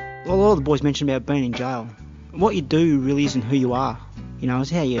 Well, a lot of the boys mentioned about being in jail. What you do really isn't who you are. You know,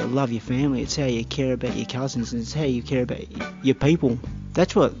 it's how you love your family, it's how you care about your cousins, and it's how you care about your people.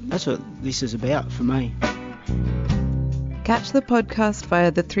 That's what this is about for me. Catch the podcast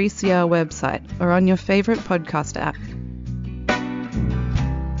via the 3CR website or on your favourite podcast app.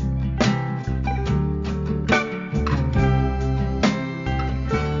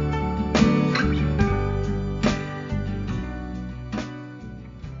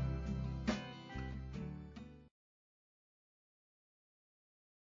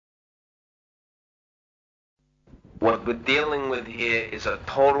 What we're dealing with here is a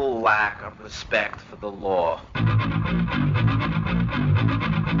total lack of respect for the law.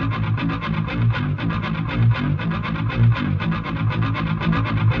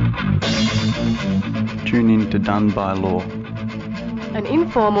 Tune in to Done by Law. An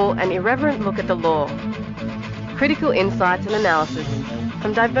informal and irreverent look at the law. Critical insights and analysis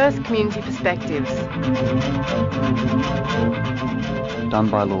from diverse community perspectives. Done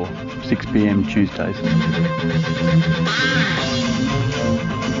by Law, 6 p.m. Tuesdays.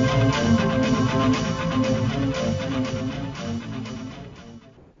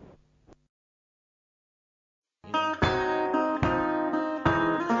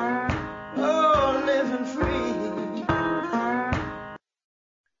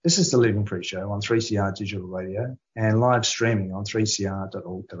 This is the Living Free Show on 3CR Digital Radio and live streaming on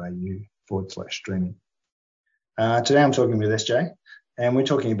 3cr.org.au/streaming. Today I'm talking with SJ, and we're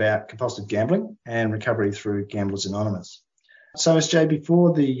talking about compulsive gambling and recovery through Gamblers Anonymous. So SJ,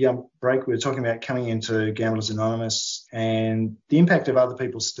 before the break, we were talking about coming into Gamblers Anonymous and the impact of other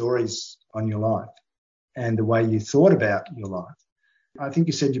people's stories on your life and the way you thought about your life. I think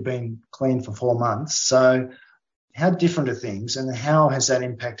you said you've been clean for 4 months. So how different are things and how has that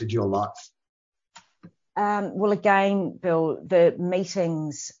impacted your life? Well, again, Bill, the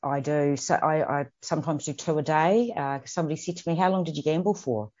meetings I do, so I sometimes do 2 a day. Somebody said to me, how long did you gamble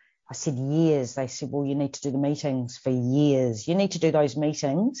for? I said, years. They said, well, you need to do the meetings for years. You need to do those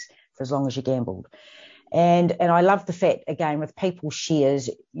meetings for as long as you gambled. And I love the fact, again, with people's shares,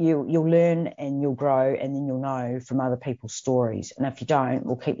 you'll learn and you'll grow and then you'll know from other people's stories. And if you don't,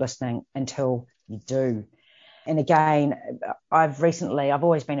 we'll keep listening until you do. And again, I've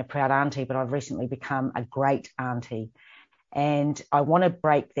always been a proud auntie, but I've recently become a great auntie. And I want to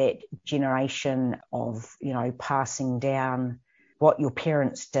break that generation of, passing down what your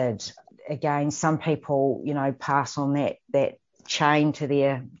parents did. Again, some people, pass on that chain to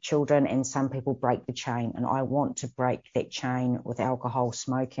their children and some people break the chain. And I want to break that chain with alcohol,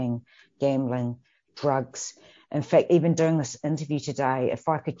 smoking, gambling, drugs. In fact, even doing this interview today, if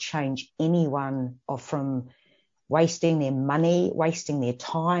I could change anyone from wasting their money, wasting their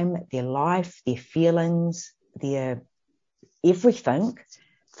time, their life, their feelings, their everything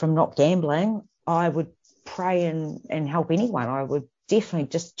from not gambling, I would pray and help anyone. I would definitely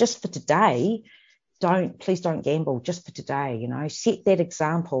just for today, please don't gamble just for today, set that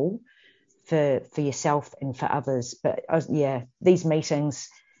example for yourself and for others. But these meetings,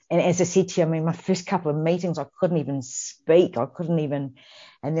 and as I said to you, my first couple of meetings, I couldn't even speak.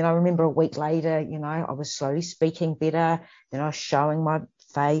 And then I remember a week later, I was slowly speaking better. Then I was showing my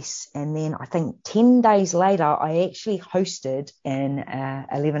face. And then I think 10 days later, I actually hosted an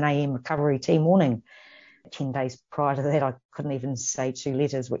 11 a.m. recovery tea morning. 10 days prior to that, I couldn't even say 2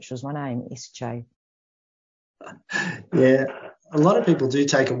 letters, which was my name, SJ. Yeah, a lot of people do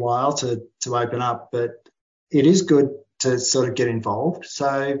take a while to open up, but it is good to sort of get involved.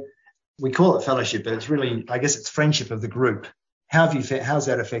 So we call it fellowship, but it's really, I guess it's friendship of the group. How's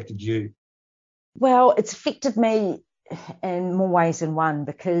that affected you? Well, it's affected me in more ways than one,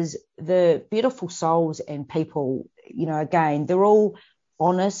 because the beautiful souls and people, again, they're all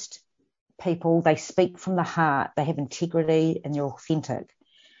honest people. They speak from the heart. They have integrity and they're authentic,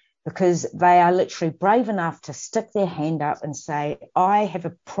 because they are literally brave enough to stick their hand up and say, I have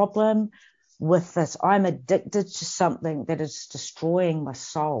a problem with this. I'm addicted to something that is destroying my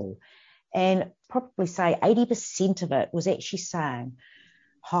soul. And probably say 80% of it was actually saying,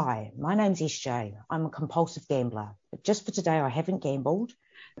 hi, my name's SJ. I'm a compulsive gambler. But just for today, I haven't gambled.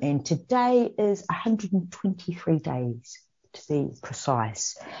 And today is 123 days to be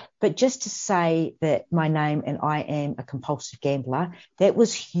precise. But just to say that my name and I am a compulsive gambler, that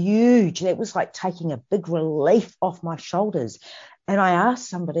was huge. That was like taking a big relief off my shoulders. And I asked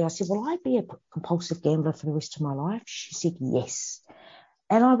somebody, I said, will I be a compulsive gambler for the rest of my life? She said, yes.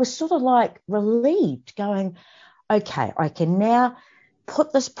 And I was sort of like relieved, going, okay, I can now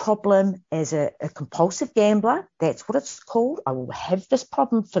put this problem as a compulsive gambler. That's what it's called. I will have this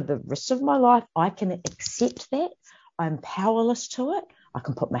problem for the rest of my life. I can accept that. I'm powerless to it. I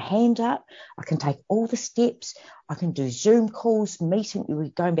can put my hand up. I can take all the steps. I can do Zoom calls, we're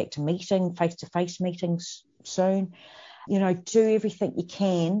going back to meeting, face-to-face meetings soon. Do everything you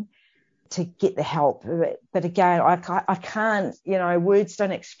can to get the help. But again, I can't, words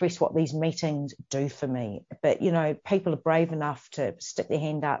don't express what these meetings do for me. But, people are brave enough to stick their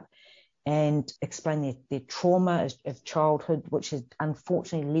hand up and explain their trauma of childhood, which has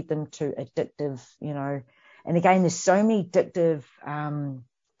unfortunately led them to addictive, And again, there's so many addictive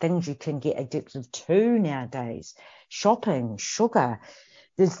things you can get addicted to nowadays. Shopping, sugar.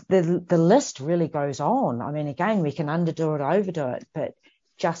 The list really goes on. I mean, again, we can underdo it, overdo it, but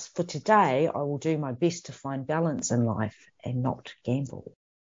just for today, I will do my best to find balance in life and not gamble.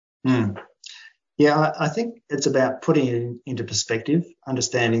 Yeah, I think it's about putting it into perspective,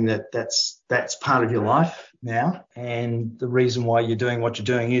 understanding that that's part of your life now, and the reason why you're doing what you're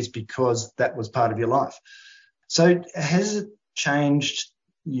doing is because that was part of your life. So has it changed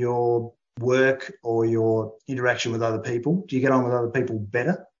your work or your interaction with other people? Do you get on with other people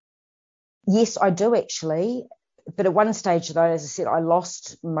better? Yes, I do actually. But at one stage, though, as I said, I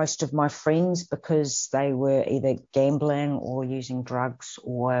lost most of my friends because they were either gambling or using drugs,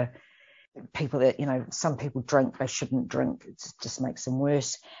 or people that, some people drink, they shouldn't drink. It just makes them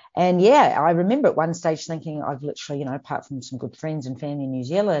worse. And yeah, I remember at one stage thinking I've literally, apart from some good friends and family in New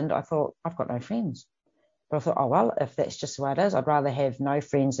Zealand, I thought I've got no friends. But I thought, oh, well, if that's just the way it is, I'd rather have no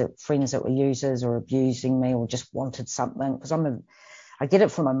friends that were users or abusing me or just wanted something. Because I get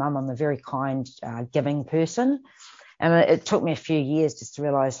it from my mum. I'm a very kind, giving person. And it took me a few years just to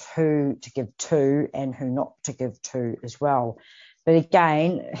realise who to give to and who not to give to as well. But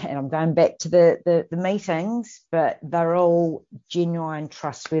again, and I'm going back to the meetings, but they're all genuine,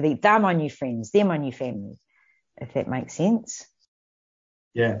 trustworthy. They're my new friends. They're my new family, if that makes sense.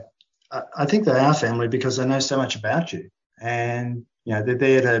 Yeah, I think they are family because they know so much about you, and they're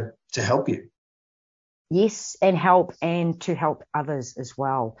there to help you. Yes, and to help others as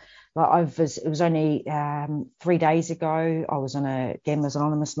well. Like it was only 3 days ago. I was in a Gamblers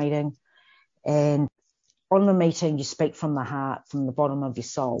Anonymous meeting, and on the meeting, you speak from the heart, from the bottom of your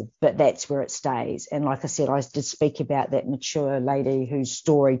soul, but that's where it stays. And like I said, I did speak about that mature lady whose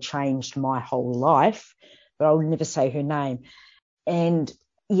story changed my whole life, but I'll never say her name. And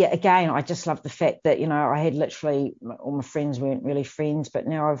yeah, again, I just love the fact that, I had literally, all my friends weren't really friends, but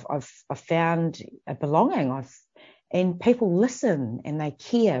now I've found a belonging. And people listen and they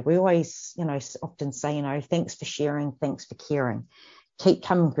care. We always, often say, thanks for sharing, thanks for caring. Keep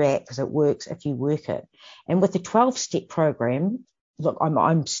coming back because it works if you work it. And with the 12-step program, look,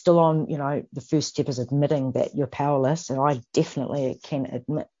 I'm still on, the first step is admitting that you're powerless, and I definitely can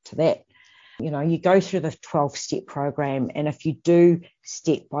admit to that. You go through the 12-step program, and if you do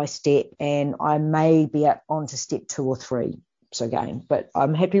step by step, and I may be on to step 2 or 3, so again, but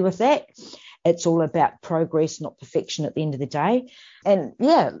I'm happy with that. It's all about progress, not perfection at the end of the day. And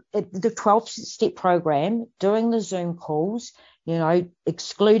yeah, the 12-step program, doing the Zoom calls,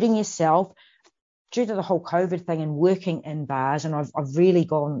 excluding yourself due to the whole COVID thing and working in bars. And I've really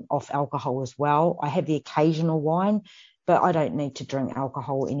gone off alcohol as well. I have the occasional wine, but I don't need to drink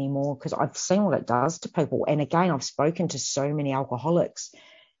alcohol anymore because I've seen what it does to people. And again, I've spoken to so many alcoholics,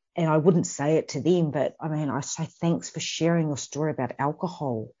 and I wouldn't say it to them, but I say thanks for sharing your story about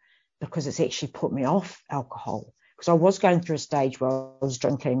alcohol, because it's actually put me off alcohol. Because I was going through a stage where I was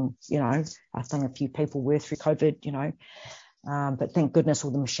drinking, I think a few people were through COVID, but thank goodness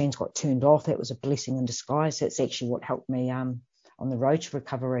all the machines got turned off. That was a blessing in disguise. That's actually what helped me on the road to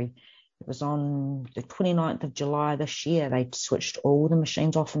recovery. It was on the 29th of July this year. They switched all the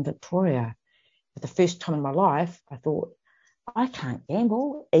machines off in Victoria. For the first time in my life, I thought, I can't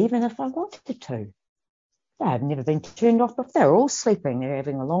gamble even if I wanted to. They've never been turned off before. They're all sleeping. They're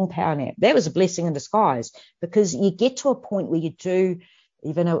having a long power nap. That was a blessing in disguise, because you get to a point where you do,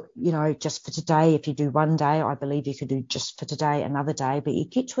 even, just for today, if you do one day, I believe you could do just for today, another day, but you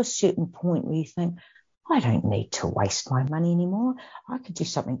get to a certain point where you think, I don't need to waste my money anymore. I could do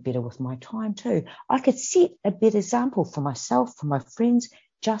something better with my time too. I could set a better example for myself, for my friends,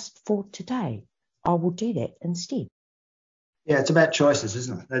 just for today. I will do that instead. Yeah, it's about choices,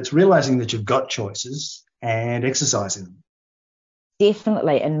 isn't it? It's realizing that you've got choices and exercising them.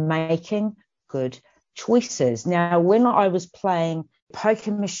 Definitely, and making good choices. Now, when I was playing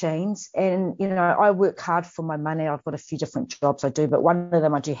poker machines, and, I work hard for my money. I've got a few different jobs I do, but one of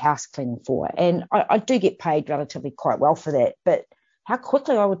them I do house cleaning for. And I do get paid relatively quite well for that. But how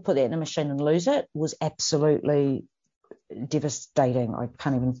quickly I would put that in a machine and lose it was absolutely devastating.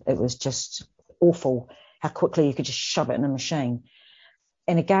 It was just awful how quickly you could just shove it in a machine.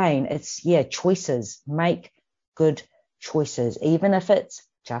 And again, it's, choices. Make good choices. Even if it's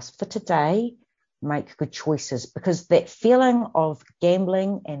just for today, make good choices, because that feeling of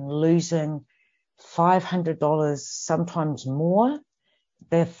gambling and losing $500, sometimes more,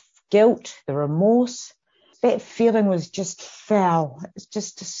 the guilt, the remorse, that feeling was just foul. It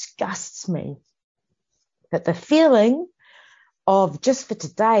just disgusts me. But the feeling of just for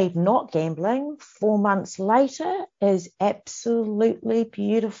today, not gambling, 4 months later, is absolutely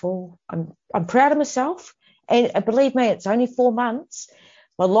beautiful. I'm proud of myself. And believe me, it's only 4 months.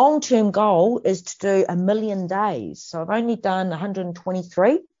 My long-term goal is to do 1 million days. So I've only done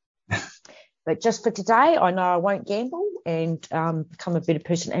 123. But just for today, I know I won't gamble and become a better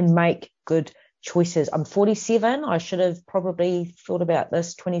person and make good choices. I'm 47. I should have probably thought about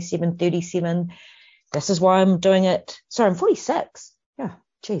this, 27, 37. This is why I'm doing it. Sorry, I'm 46. Yeah,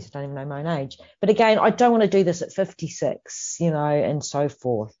 geez, I don't even know my own age. But again, I don't want to do this at 56, and so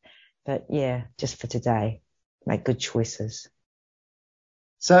forth. But yeah, just for today, make good choices.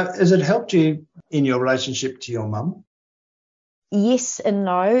 So has it helped you in your relationship to your mum? Yes and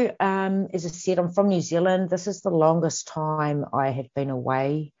no. As I said, I'm from New Zealand. This is the longest time I have been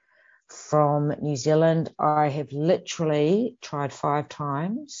away from New Zealand. I have literally tried 5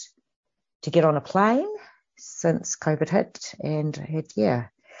 times to get on a plane since COVID hit, and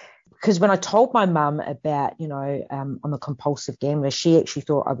because when I told my mum about, I'm a compulsive gambler, she actually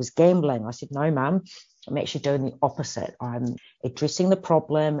thought I was gambling. I said, no, Mum, I'm actually doing the opposite. I'm addressing the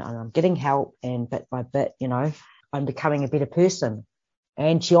problem and I'm getting help, and bit by bit, I'm becoming a better person.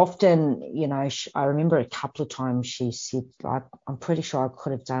 And she often, I remember a couple of times she said, I'm pretty sure I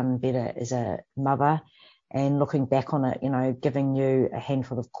could have done better as a mother. and looking back on it, you know, giving you a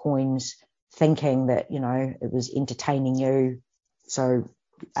handful of coins, thinking that, you know, it was entertaining you so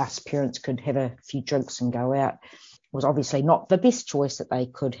us parents could have a few drinks and go out, was obviously not the best choice that they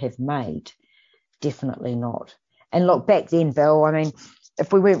could have made. Definitely not. And look, back then, Bill, I mean,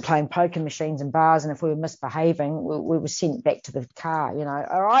 if we weren't playing poker machines in bars and if we were misbehaving, we were sent back to the car, you know,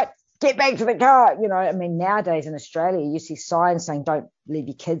 all right, get back to the car. You know, I mean, nowadays in Australia, you see signs saying don't leave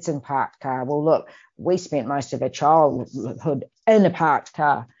your kids in parked car. Well, look, we spent most of our childhood in a parked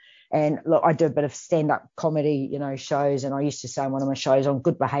car. And look, I do a bit of stand-up comedy, you know, shows. And I used to say in one of my shows, on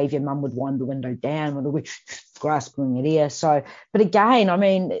good behaviour, mum would wind the window down with a grasping at ear. So, but again, I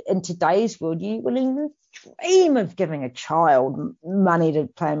mean, in today's world, you will even dream of giving a child money to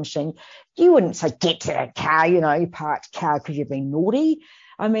play a machine. You wouldn't say, get to the car, you know, you parked car because you've been naughty.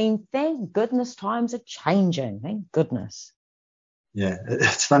 I mean, thank goodness times are changing. Thank goodness. Yeah,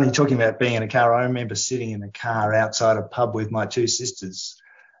 it's funny talking about being in a car. I remember sitting in a car outside a pub with my two sisters,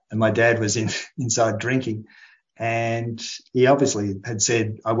 and my dad was inside drinking, and he obviously had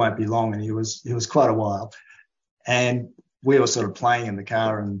said, I won't be long, and he was quite a while. And we were sort of playing in the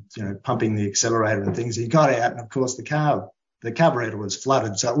car and, you know, pumping the accelerator and things. He got out, and of course the carburetor was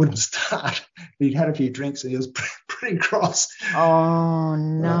flooded, so it wouldn't start. He'd had a few drinks and he was pretty cross. Oh,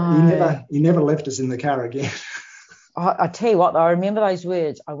 no. He never left us in the car again. I tell you what, though, I remember those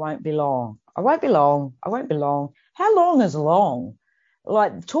words, I won't be long. I won't be long. I won't be long. How long is long?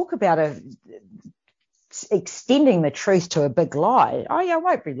 Like, talk about extending the truth to a big lie. Oh, yeah, I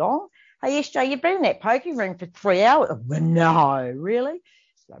won't be long. Hey, SJ, you've been in that poker room for 3 hours. No, really?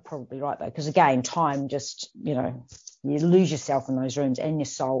 So probably right, though, because, again, time just, you know, you lose yourself in those rooms and your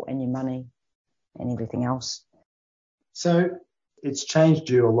soul and your money and everything else. So it's changed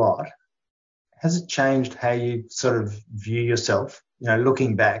you a lot. Has it changed how you sort of view yourself? You know,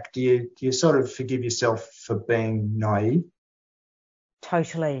 looking back, do you sort of forgive yourself for being naive?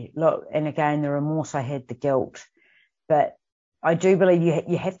 Totally. Look, and again, the remorse, I had the guilt, but I do believe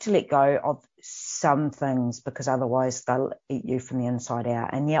you have to let go of some things because otherwise they'll eat you from the inside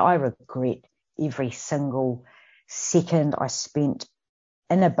out. And yeah, I regret every single second I spent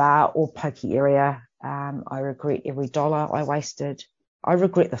in a bar or poker area. I regret every dollar I wasted. I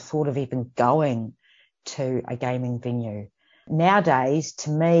regret the thought of even going to a gaming venue. Nowadays, to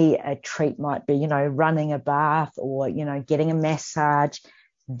me, a treat might be, you know, running a bath or, you know, getting a massage.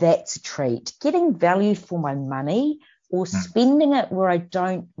 That's a treat. Getting value for my money or spending it where I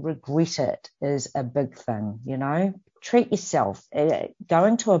don't regret it is a big thing, you know. Treat yourself.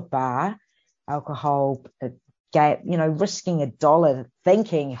 Going to a bar, alcohol, you know, risking $1,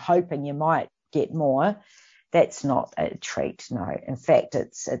 thinking, hoping you might get more, that's not a treat, no. In fact,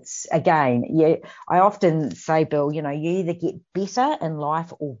 it's again, yeah, I often say, Bill, you know, you either get better in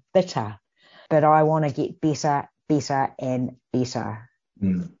life or bitter, but I want to get better, and better.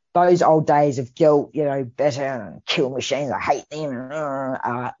 Those old days of guilt, you know, bitter and kill machines, I hate them,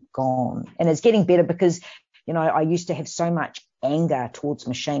 are gone. And it's getting better because, you know, I used to have so much anger towards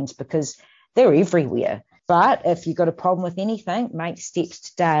machines because they're everywhere. But if you've got a problem with anything, make steps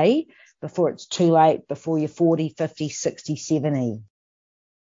today before it's too late, before you're 40, 50, 60, 70.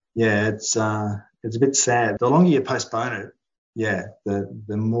 Yeah, it's a bit sad. The longer you postpone it, yeah,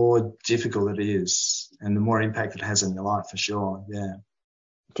 the more difficult it is and the more impact it has on your life, for sure, yeah.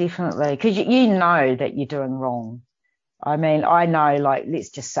 Definitely, because you know that you're doing wrong. I mean, I know, like, let's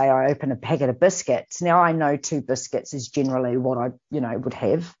just say I open a packet of biscuits. Now, I know 2 biscuits is generally what I, you know, would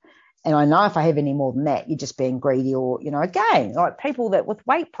have. And I know if I have any more than that, you're just being greedy or, you know, again, like people that with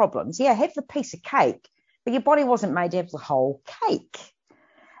weight problems, yeah, have the piece of cake, but your body wasn't made to have the whole cake.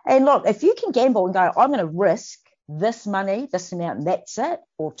 And look, if you can gamble and go, I'm going to risk this money, this amount, and that's it,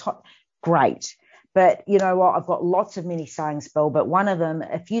 or great. But you know what? I've got lots of many sayings, Bill, but one of them,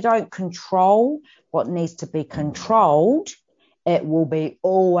 if you don't control what needs to be controlled, it will be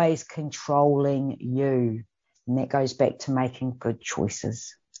always controlling you. And that goes back to making good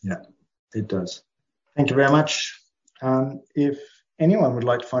choices. Yeah, it does. Thank you very much. If anyone would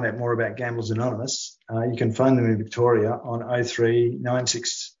like to find out more about Gamblers Anonymous, you can phone them in Victoria on 03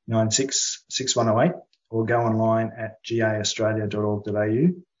 9696 6108 or go online at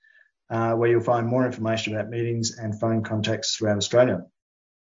gaaustralia.org.au, where you'll find more information about meetings and phone contacts throughout Australia.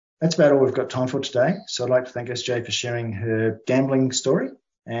 That's about all we've got time for today. So I'd like to thank SJ for sharing her gambling story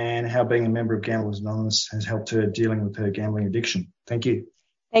and how being a member of Gamblers Anonymous has helped her dealing with her gambling addiction. Thank you.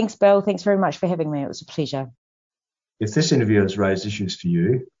 Thanks, Bill. Thanks very much for having me. It was a pleasure. If this interview has raised issues for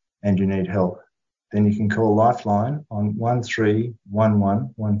you and you need help, then you can call Lifeline on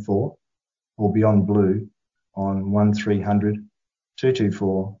 131114 or Beyond Blue on 1300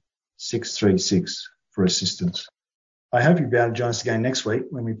 224 636 for assistance. I hope you'll be able to join us again next week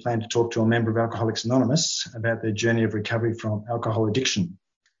when we plan to talk to a member of Alcoholics Anonymous about their journey of recovery from alcohol addiction.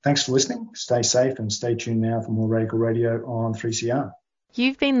 Thanks for listening. Stay safe and stay tuned now for more Radical Radio on 3CR.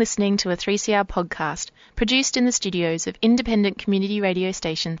 You've been listening to a 3CR podcast produced in the studios of independent community radio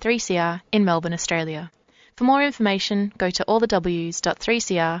station 3CR in Melbourne, Australia. For more information, go to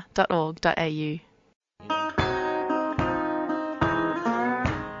allthews.3cr.org.au.